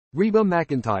Reba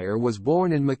McEntire was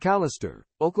born in McAlester,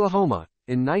 Oklahoma,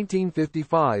 in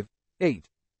 1955,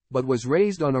 but was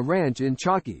raised on a ranch in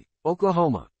Chalky,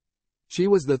 Oklahoma. She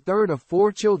was the third of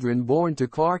 4 children born to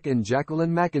Clark and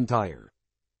Jacqueline McEntire.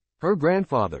 Her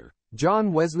grandfather,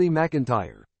 John Wesley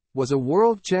McEntire, was a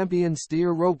world champion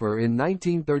steer roper in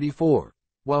 1934,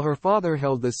 while her father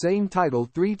held the same title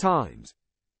 3 times.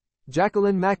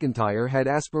 Jacqueline McEntire had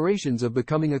aspirations of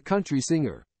becoming a country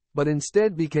singer, but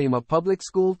instead became a public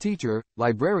school teacher,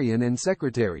 librarian and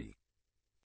secretary.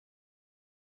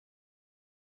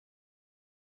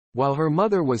 While her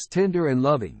mother was tender and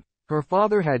loving, her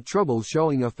father had trouble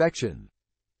showing affection.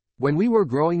 "When we were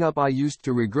growing up, I used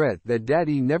to regret that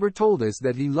Daddy never told us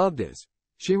that he loved us,"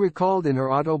 she recalled in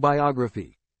her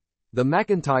autobiography. The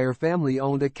McEntire family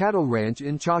owned a cattle ranch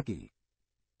in Chalky.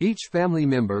 Each family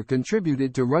member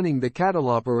contributed to running the cattle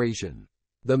operation.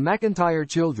 The McEntire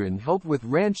children helped with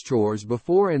ranch chores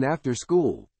before and after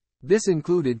school. This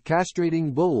included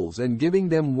castrating bulls and giving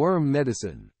them worm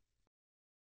medicine.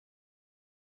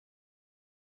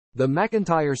 The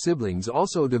McEntire siblings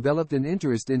also developed an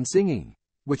interest in singing,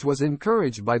 which was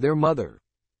encouraged by their mother.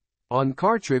 On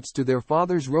car trips to their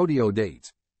father's rodeo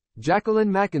dates,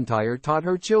 Jacqueline McEntire taught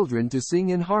her children to sing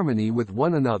in harmony with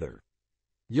one another.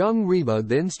 Young Reba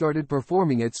then started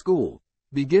performing at school,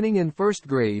 beginning in 1st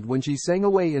grade when she sang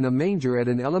 "Away in a Manger" at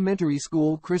an elementary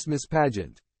school Christmas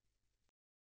pageant.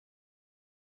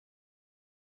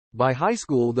 By high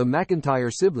school, the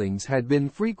McEntire siblings had been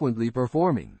frequently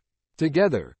performing.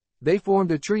 Together, they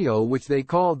formed a trio which they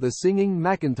called the Singing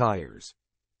McEntires.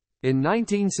 In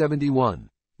 1971,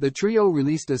 the trio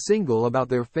released a single about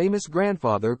their famous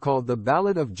grandfather called The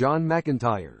Ballad of John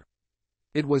McEntire.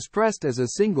 It was pressed as a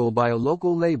single by a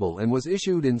local label and was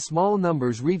issued in small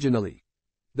numbers regionally.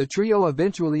 The trio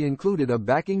eventually included a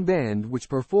backing band which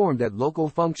performed at local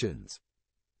functions.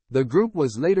 The group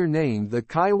was later named the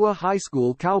Kiowa High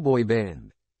School Cowboy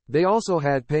Band. They also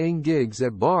had paying gigs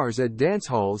at bars at dance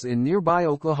halls in nearby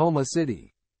Oklahoma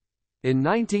City. In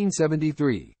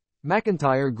 1973,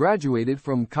 McEntire graduated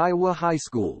from Kiowa High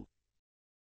School.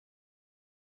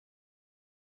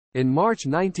 In March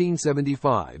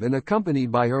 1975, and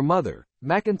accompanied by her mother,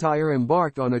 McEntire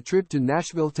embarked on a trip to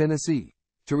Nashville, Tennessee,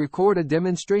 to record a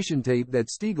demonstration tape that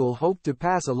Steagall hoped to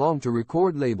pass along to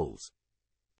record labels.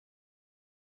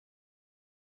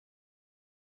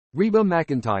 Reba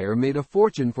McEntire made a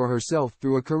fortune for herself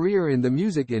through a career in the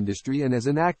music industry and as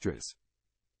an actress.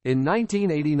 In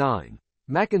 1989,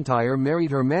 McEntire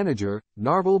married her manager,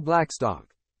 Narvel Blackstock.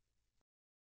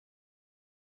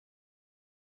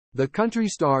 The country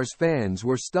star's fans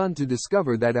were stunned to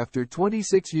discover that after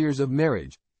 26 years of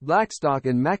marriage, Blackstock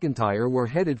and McEntire were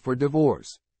headed for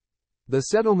divorce. The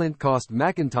settlement cost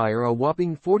McEntire a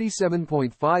whopping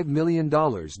 $47.5 million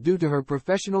due to her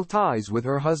professional ties with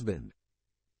her husband.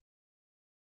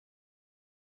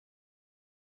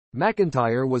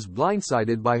 McEntire was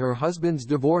blindsided by her husband's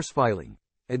divorce filing,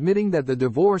 admitting that the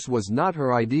divorce was not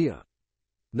her idea.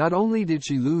 Not only did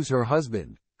she lose her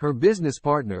husband, her business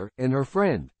partner, and her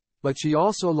friend, but she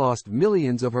also lost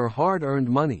millions of her hard-earned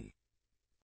money.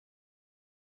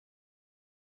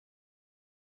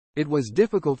 It was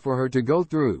difficult for her to go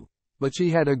through, but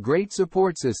she had a great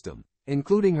support system,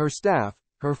 including her staff,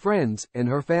 her friends, and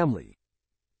her family.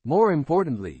 More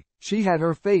importantly, she had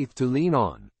her faith to lean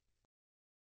on.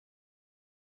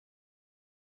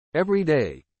 Every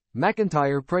day,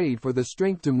 McEntire prayed for the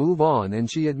strength to move on,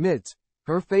 and she admits,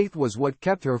 her faith was what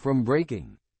kept her from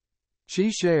breaking.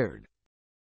 She shared,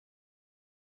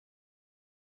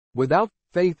 "Without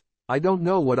faith, I don't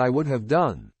know what I would have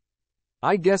done.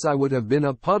 I guess I would have been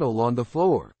a puddle on the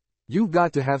floor. You've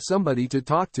got to have somebody to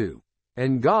talk to.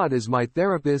 And God is my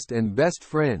therapist and best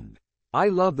friend. I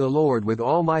love the Lord with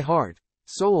all my heart,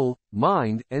 soul,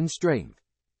 mind, and strength."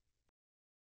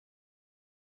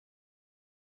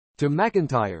 To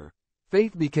McEntire,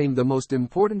 faith became the most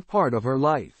important part of her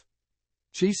life.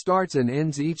 She starts and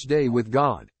ends each day with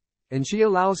God, and she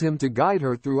allows Him to guide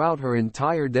her throughout her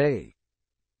entire day.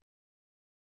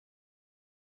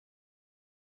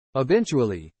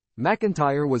 Eventually,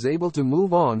 McEntire was able to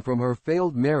move on from her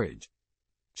failed marriage.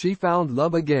 She found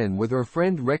love again with her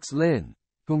friend Rex Lynn,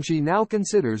 whom she now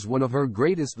considers one of her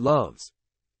greatest loves.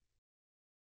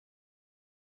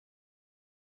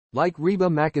 Like Reba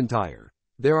McEntire,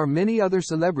 there are many other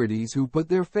celebrities who put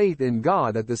their faith in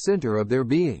God at the center of their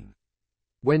being.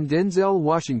 When Denzel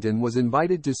Washington was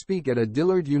invited to speak at a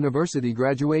Dillard University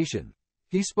graduation,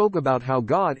 he spoke about how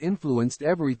God influenced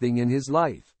everything in his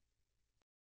life.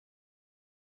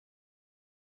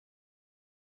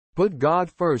 "Put God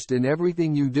first in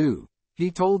everything you do," he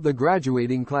told the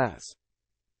graduating class.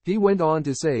 He went on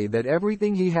to say that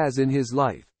everything he has in his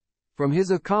life, from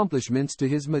his accomplishments to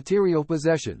his material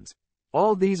possessions,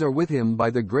 all these are with him by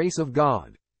the grace of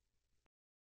God.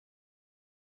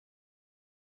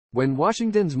 When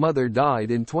Washington's mother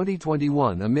died in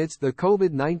 2021 amidst the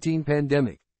COVID-19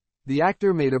 pandemic, the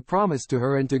actor made a promise to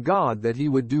her and to God that he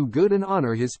would do good and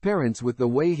honor his parents with the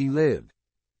way he lived.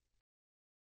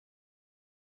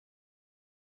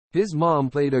 His mom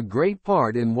played a great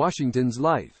part in Washington's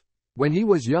life. When he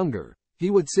was younger, he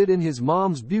would sit in his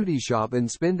mom's beauty shop and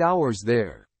spend hours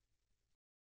there.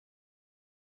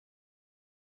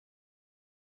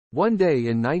 One day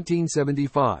in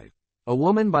 1975, a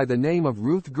woman by the name of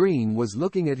Ruth Green was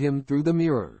looking at him through the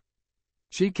mirror.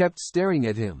 She kept staring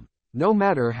at him, no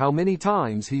matter how many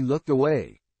times he looked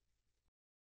away.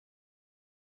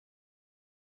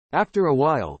 After a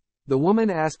while, the woman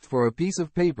asked for a piece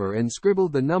of paper and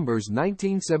scribbled the numbers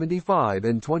 1975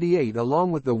 and 28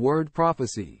 along with the word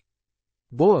prophecy.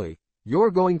 "Boy,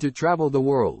 you're going to travel the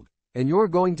world, and you're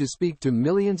going to speak to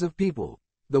millions of people,"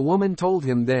 the woman told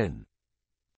him then.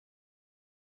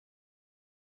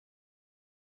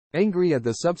 Angry at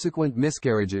the subsequent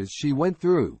miscarriages she went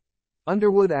through,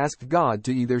 Underwood asked God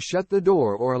to either shut the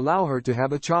door or allow her to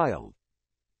have a child.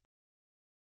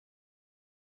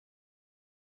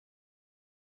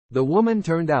 The woman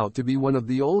turned out to be one of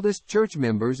the oldest church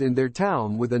members in their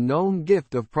town with a known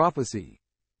gift of prophecy.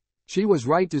 She was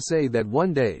right to say that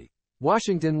one day,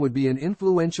 Washington would be an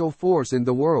influential force in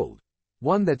the world,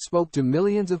 one that spoke to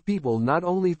millions of people not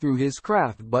only through his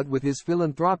craft but with his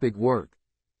philanthropic work.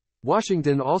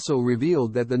 Washington also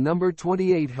revealed that the number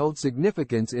 28 held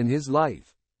significance in his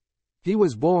life. He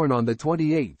was born on the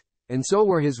 28th, and so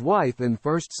were his wife and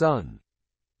first son.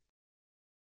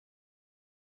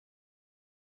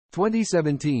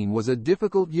 2017 was a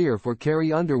difficult year for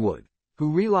Carrie Underwood,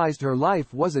 who realized her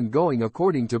life wasn't going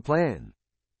according to plan.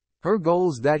 Her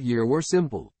goals that year were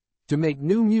simple: to make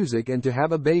new music and to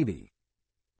have a baby.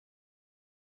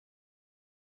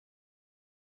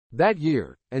 That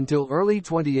year, until early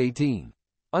 2018,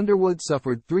 Underwood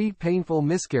suffered 3 painful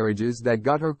miscarriages that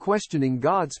got her questioning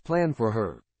God's plan for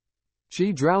her.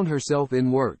 She drowned herself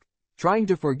in work, trying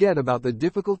to forget about the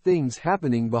difficult things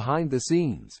happening behind the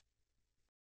scenes.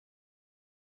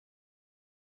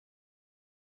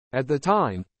 At the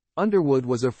time, Underwood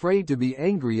was afraid to be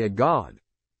angry at God.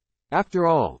 After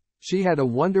all, she had a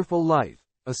wonderful life,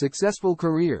 a successful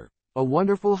career, a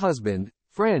wonderful husband,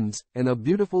 friends, and a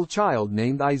beautiful child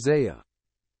named Isaiah.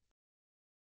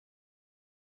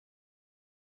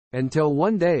 Until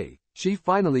one day, she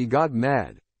finally got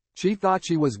mad. She thought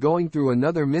she was going through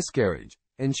another miscarriage,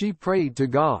 and she prayed to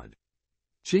God.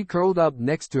 She curled up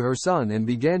next to her son and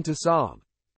began to sob.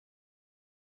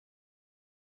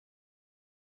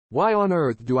 "Why on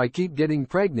earth do I keep getting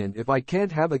pregnant if I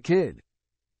can't have a kid?"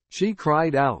 she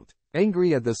cried out.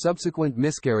 Angry at the subsequent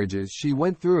miscarriages she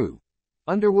went through,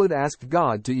 Underwood asked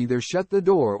God to either shut the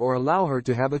door or allow her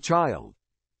to have a child.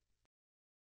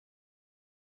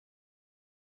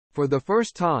 For the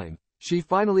first time, she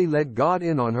finally let God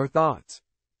in on her thoughts.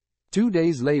 2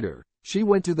 days later, she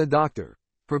went to the doctor,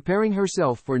 preparing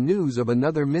herself for news of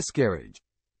another miscarriage.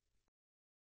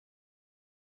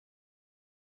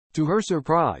 To her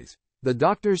surprise, the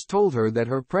doctors told her that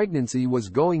her pregnancy was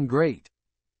going great.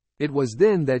 It was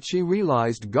then that she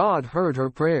realized God heard her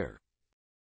prayer.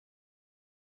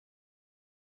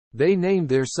 They named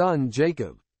their son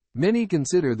Jacob. Many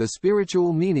consider the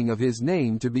spiritual meaning of his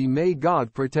name to be "May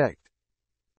God protect."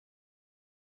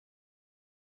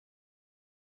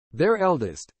 Their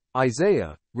eldest,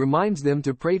 Isaiah, reminds them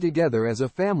to pray together as a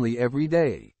family every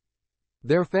day.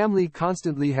 Their family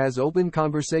constantly has open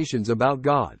conversations about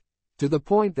God, to the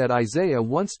point that Isaiah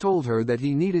once told her that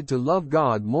he needed to love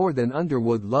God more than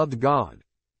Underwood loved God.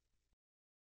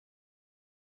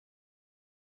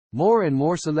 More and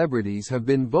more celebrities have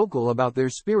been vocal about their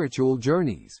spiritual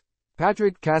journeys.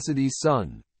 Patrick Cassidy's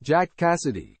son, Jack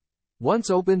Cassidy, once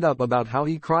opened up about how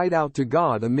he cried out to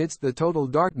God amidst the total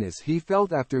darkness he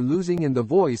felt after losing in The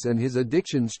Voice and his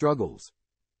addiction struggles.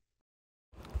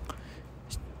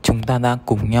 Chúng ta đã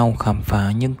cùng nhau khám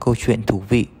phá những câu chuyện thú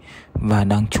vị và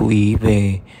đáng chú ý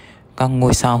về các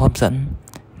ngôi sao hấp dẫn.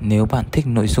 Nếu bạn thích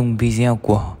nội dung video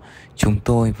của chúng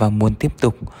tôi và muốn tiếp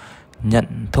tục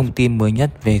nhận thông tin mới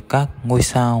nhất về các ngôi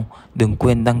sao, đừng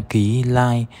quên đăng ký,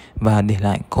 like và để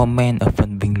lại comment ở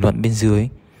phần bình luận bên dưới.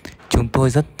 Chúng tôi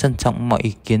rất trân trọng mọi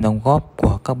ý kiến đóng góp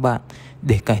của các bạn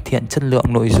để cải thiện chất lượng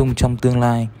nội dung trong tương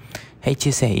lai. Hãy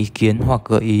chia sẻ ý kiến hoặc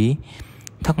gợi ý,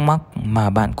 thắc mắc mà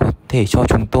bạn có thể cho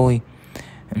chúng tôi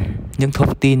những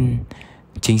thông tin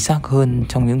chính xác hơn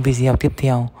trong những video tiếp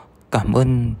theo. Cảm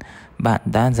ơn bạn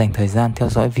đã dành thời gian theo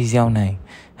dõi video này.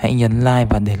 Hãy nhấn like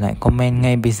và để lại comment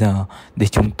ngay bây giờ để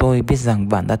chúng tôi biết rằng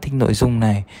bạn đã thích nội dung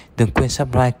này. Đừng quên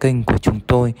subscribe kênh của chúng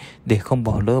tôi để không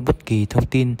bỏ lỡ bất kỳ thông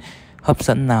tin hấp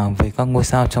dẫn nào về các ngôi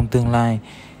sao trong tương lai.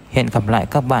 Hẹn gặp lại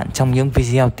các bạn trong những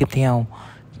video tiếp theo.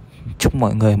 Chúc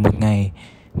mọi người một ngày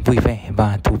vui vẻ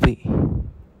và thú vị.